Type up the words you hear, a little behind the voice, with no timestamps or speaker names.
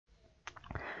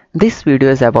This video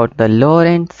is about the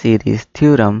Laurent Series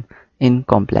Theorem in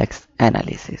complex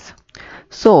analysis.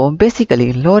 So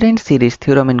basically, Laurent Series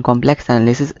Theorem in complex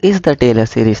analysis is the Taylor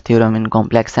series theorem in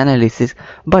complex analysis,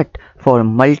 but for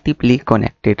multiply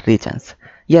connected regions.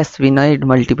 Yes, we need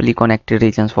multiply connected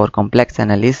regions for complex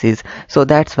analysis, so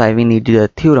that's why we need a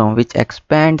theorem which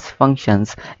expands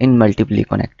functions in multiply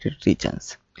connected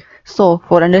regions. So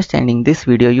for understanding this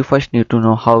video, you first need to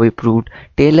know how we proved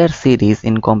Taylor series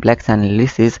in complex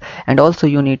analysis, and also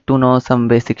you need to know some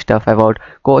basic stuff about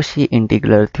Cauchy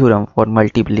integral theorem for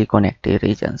multiply connected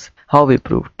regions, how we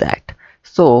proved that.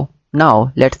 So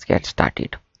now let's get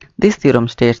started. This theorem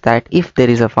states that if there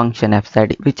is a function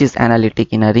fz which is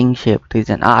analytic in a ring-shaped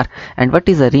region R, and what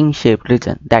is a ring-shaped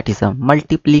region? That is a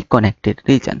multiply connected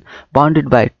region bounded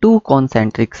by two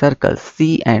concentric circles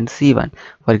C and C1.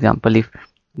 For example, if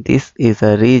this is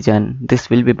a region, this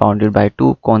will be bounded by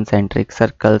two concentric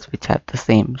circles which have the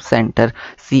same center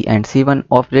C and C1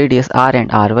 of radius R and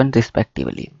R1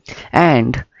 respectively.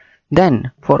 And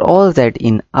then for all z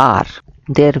in R,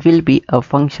 there will be a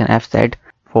function fz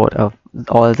for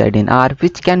all z in R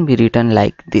which can be written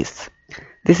like this.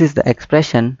 This is the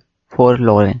expression for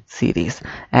Laurent series,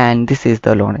 and this is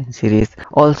the Laurent series.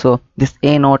 Also, this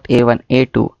a0, a1,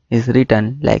 a2 is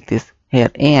written like this. Here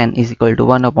an is equal to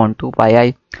 1 upon 2 pi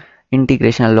I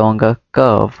integration along a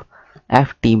curve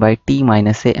ft by t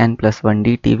minus a n plus 1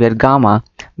 dt, where gamma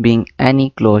being any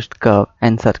closed curve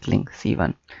encircling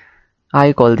C1.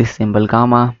 I call this symbol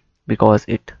gamma because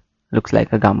it looks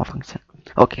like a gamma function.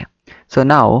 Okay, so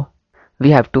now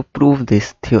we have to prove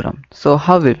this theorem. So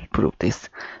how will we prove this?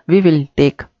 We will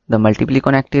take the multiply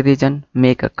connected region,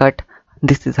 make a cut.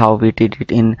 This is how we did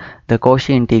it in the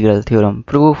Cauchy integral theorem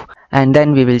proof, and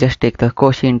then we will just take the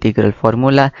Cauchy integral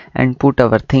formula and put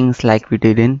our things like we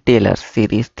did in Taylor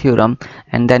series theorem,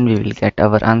 and then we will get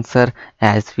our answer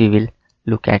as we will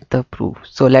look at the proof.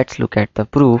 So let's look at the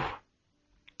proof.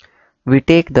 We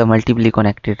take the multiply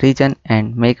connected region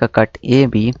and make a cut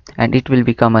AB, and it will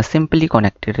become a simply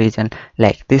connected region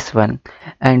like this one.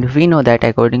 And we know that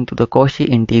according to the Cauchy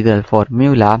integral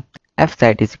formula,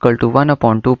 fz is equal to 1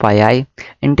 upon 2 pi I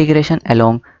integration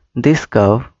along this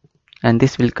curve, and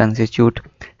this will constitute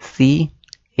C,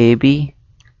 AB,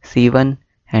 C1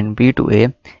 and B to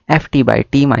A ft by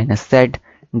t minus z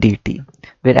dt,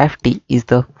 where ft is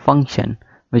the function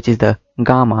which is the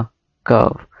gamma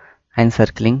curve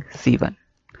encircling C1.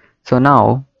 So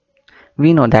now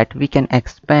we know that we can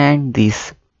expand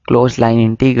this closed line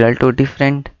integral to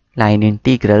different line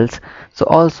integrals. So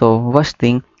also first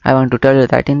thing I want to tell you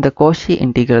that in the Cauchy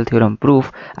integral theorem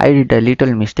proof, I did a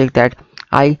little mistake that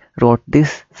I wrote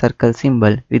this circle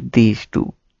symbol with these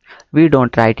two. We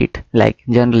don't write it like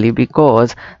generally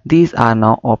because these are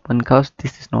now open curves.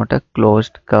 This is not a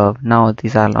closed curve. Now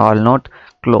these are all not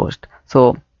closed.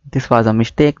 So this was a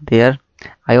mistake there.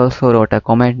 I also wrote a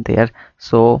comment there.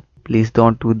 So please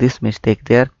don't do this mistake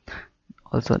there.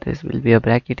 Also this will be a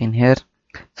bracket in here.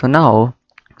 So now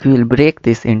we will break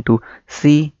this into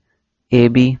C,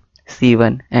 AB,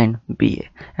 C1 and BA,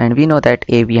 and we know that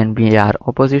AB and BA are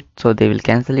opposite, so they will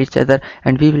cancel each other,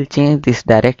 and we will change this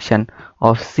direction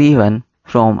of C1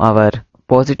 from our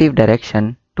positive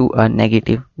direction to a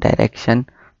negative direction,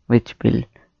 which will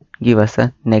give us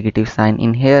a negative sign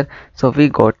in here. So we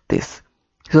got this.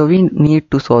 So we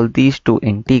need to solve these two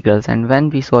integrals, and when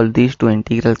we solve these two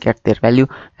integrals, get their value,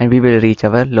 and we will reach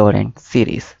our Laurent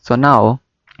series. So now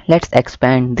let's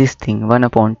expand this thing 1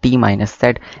 upon t minus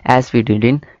z as we did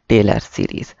in Taylor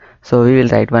series. So we will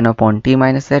write 1 upon t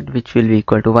minus z, which will be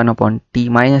equal to 1 upon t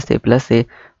minus a plus a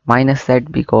minus z,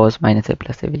 because minus a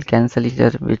plus a will cancel each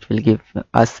other, which will give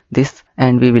us this,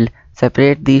 and we will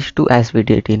separate these two as we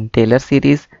did in Taylor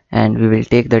series, and we will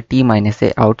take the t minus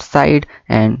a outside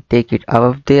and take it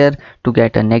above there to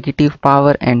get a negative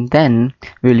power, and then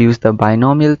we will use the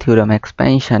binomial theorem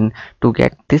expansion to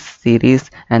get this series,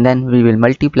 and then we will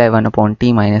multiply 1 upon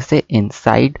t minus a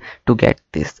inside to get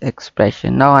this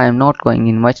expression. Now I am not going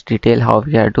in much detail how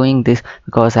we are doing this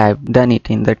because I have done it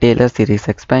in the Taylor series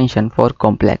expansion for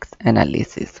complex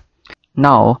analysis.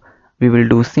 Now we will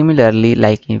do similarly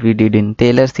like we did in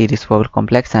Taylor series for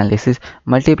complex analysis,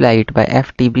 multiply it by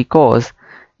ft, because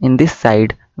in this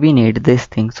side we need this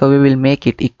thing, so we will make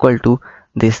it equal to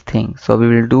this thing. So we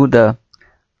will do the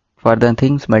further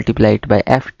things, multiply it by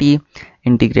ft,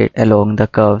 integrate along the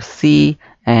curve C,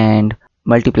 and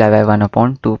multiply by 1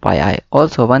 upon 2 pi I.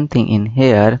 Also one thing in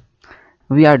here,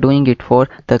 we are doing it for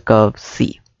the curve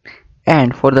C,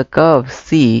 and for the curve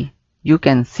C you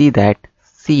can see that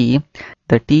C,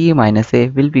 the t minus a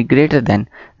will be greater than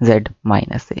z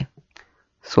minus a.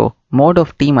 So mod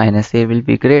of t minus a will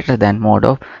be greater than mod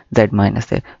of z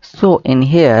minus a. So in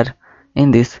here,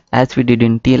 in this, as we did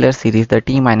in Taylor series, the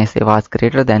t minus a was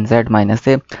greater than z minus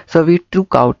a. So we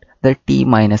took out the t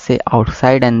minus a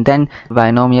outside and then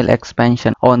binomial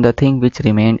expansion on the thing which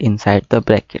remained inside the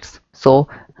brackets. So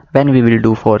when we will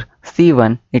do for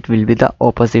c1, it will be the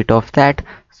opposite of that.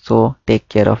 So take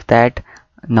care of that.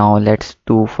 Now let's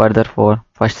do further for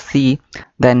first c.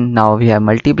 Then now we have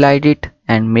multiplied it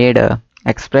and made a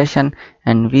expression,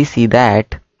 and we see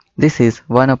that this is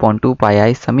 1 upon 2 pi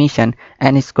I summation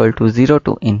n is equal to 0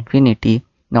 to infinity.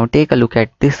 Now take a look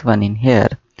at this one in here.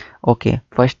 Okay,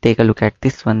 first take a look at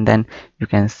this one, then you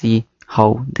can see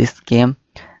how this came.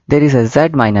 There is a z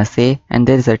minus a and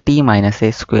there is a t minus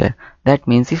a square. That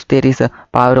means if there is a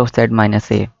power of z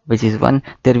minus a which is 1,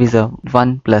 there is a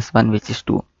 1 plus 1 which is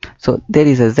 2. So there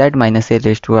is a z minus a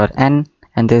raised to power n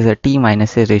and there is a t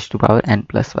minus a raised to power n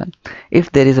plus 1.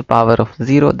 If there is a power of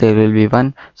 0, there will be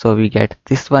 1. So we get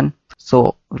this one.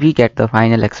 So we get the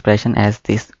final expression as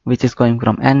this, which is going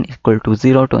from n equal to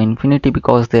 0 to infinity,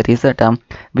 because there is a term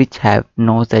which have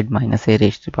no z minus a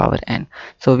raised to power n.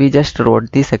 So we just wrote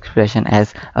this expression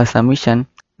as a summation,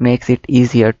 makes it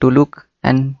easier to look.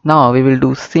 And now we will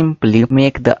do simply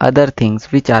make the other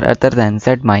things which are other than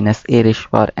z minus a raised to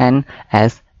power n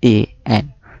as a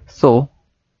n. So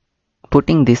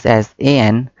putting this as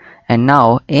an, and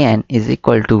now an is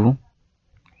equal to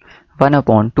 1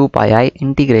 upon 2 pi I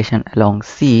integration along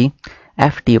c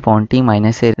ft upon t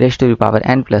minus a raised to the power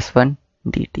n plus 1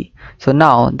 dt. So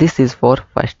now this is for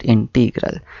first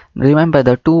integral. Remember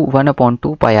the 1 upon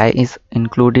 2 pi I is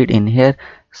included in here,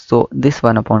 so this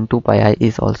 1 upon 2 pi I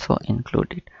is also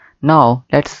included. Now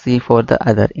let's see for the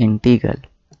other integral.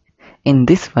 In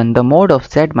this one, the mod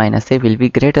of z minus a will be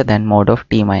greater than mod of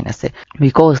t minus a,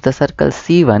 because the circle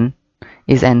C1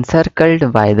 is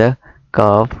encircled by the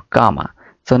curve gamma.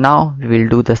 So now we will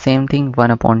do the same thing, 1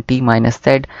 upon t minus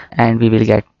z, and we will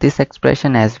get this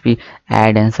expression as we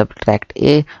add and subtract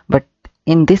a. But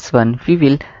in this one, we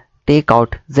will take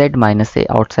out z minus a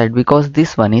outside because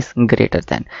this one is greater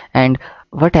than, and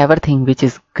whatever thing which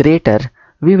is greater,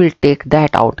 we will take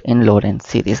that out in Laurent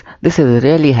series. This is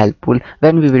really helpful.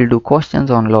 When we will do questions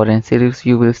on Laurent series,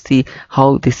 you will see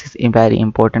how this is very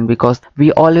important, because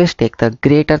we always take the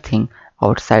greater thing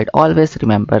outside. Always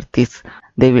remember this.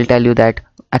 They will tell you that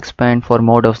expand for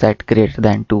mod of z greater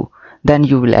than 2. Then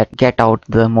you will get out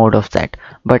the mod of z.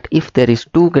 But if there is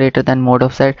 2 greater than mod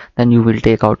of z, then you will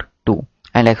take out 2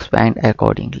 and expand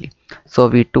accordingly. So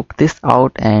we took this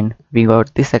out and we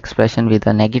got this expression with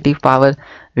a negative power.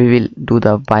 We will do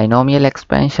the binomial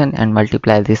expansion and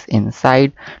multiply this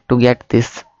inside to get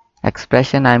this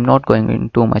expression. I am not going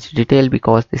into much detail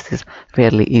because this is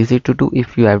fairly easy to do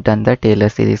if you have done the Taylor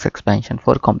series expansion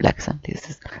for complex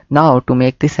analysis. Now to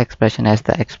make this expression as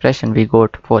the expression we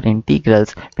got for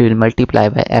integrals, we will multiply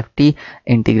by ft,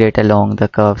 integrate along the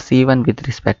curve c1 with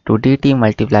respect to dt,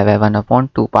 multiply by 1 upon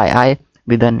 2 pi I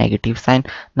with a negative sign.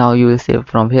 Now you will say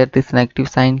from here this negative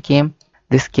sign came,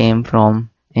 this came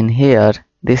from in here,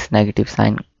 this negative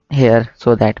sign here,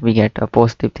 so that we get a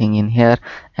positive thing in here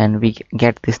and we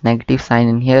get this negative sign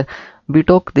in here. We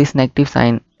took this negative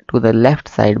sign to the left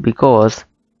side because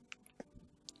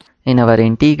in our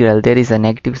integral there is a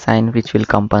negative sign which will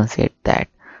compensate that.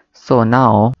 So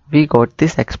now we got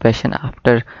this expression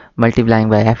after multiplying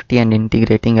by ft and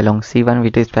integrating along c1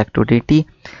 with respect to dt,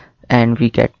 and we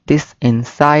get this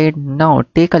inside. Now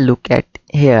take a look at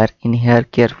here in here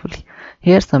carefully.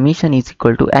 Here summation is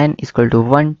equal to n is equal to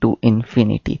 1 to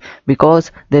infinity,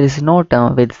 because there is no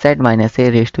term with z minus a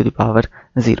raised to the power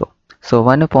 0. So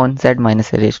 1 upon z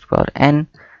minus a raised to power n,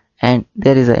 and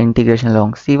there is an integration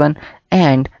along c1,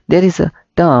 and there is a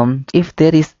term, if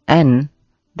there is n,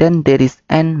 then there is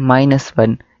n minus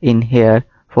 1 in here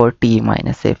for t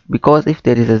minus a, because if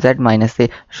there is a z minus a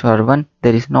for 1,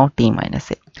 there is no t minus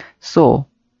a. So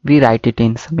we write it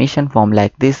in summation form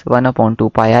like this, 1 upon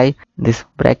 2 pi I, this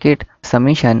bracket,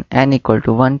 summation n equal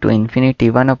to 1 to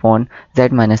infinity 1 upon z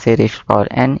minus a raised to power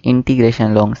n,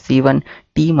 integration along c1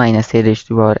 t minus a raised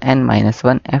to power n minus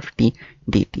 1 ft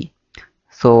dt.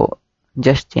 So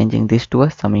just changing this to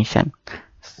a summation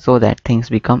so that things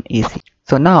become easy.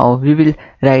 So now we will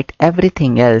write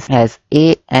everything else as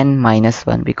a n minus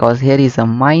 1, because here is a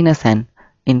minus n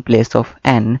in place of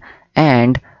n,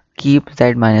 and keep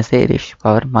z minus a raised to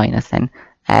power minus n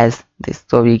as this.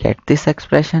 So we get this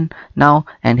expression now,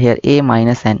 and here a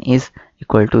minus n is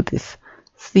equal to this.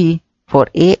 See, for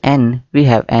a n we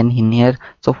have n in here,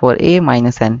 so for a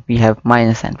minus n we have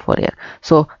minus n for here.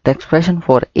 So the expression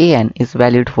for a n is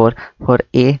valid for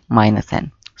a minus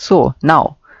n. So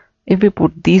now if we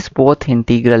put these both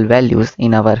integral values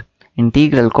in our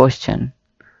integral question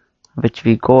which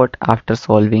we got after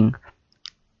solving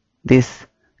this.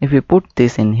 If we put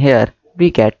this in here, we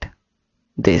get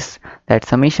this, that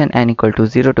summation n equal to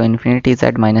 0 to infinity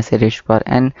z minus a raised to power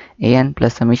n a n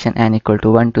plus summation n equal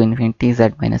to 1 to infinity z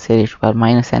minus a raised to power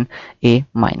minus n a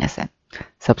minus n,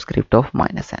 subscript of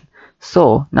minus n.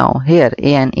 So now here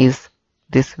a n is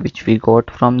this which we got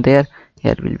from there.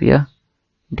 Here will be a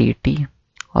dt.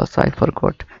 Also I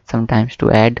forgot sometimes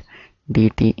to add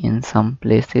dt in some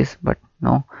places, but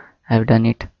no, I've done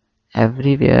it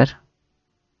everywhere.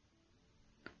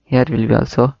 Here will be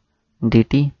also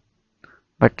dt,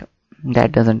 but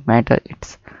that doesn't matter,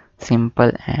 it's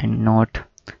simple and not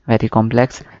very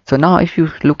complex. So now if you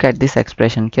look at this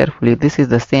expression carefully, this is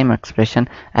the same expression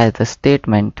as the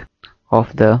statement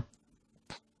of the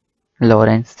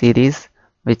Laurent series,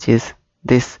 which is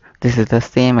this is the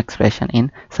same expression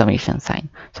in summation sign.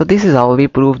 So this is how we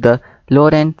prove the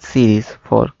Laurent series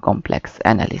for complex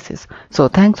analysis. So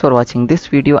thanks for watching this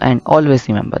video, and always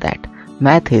remember that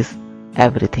math is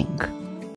everything.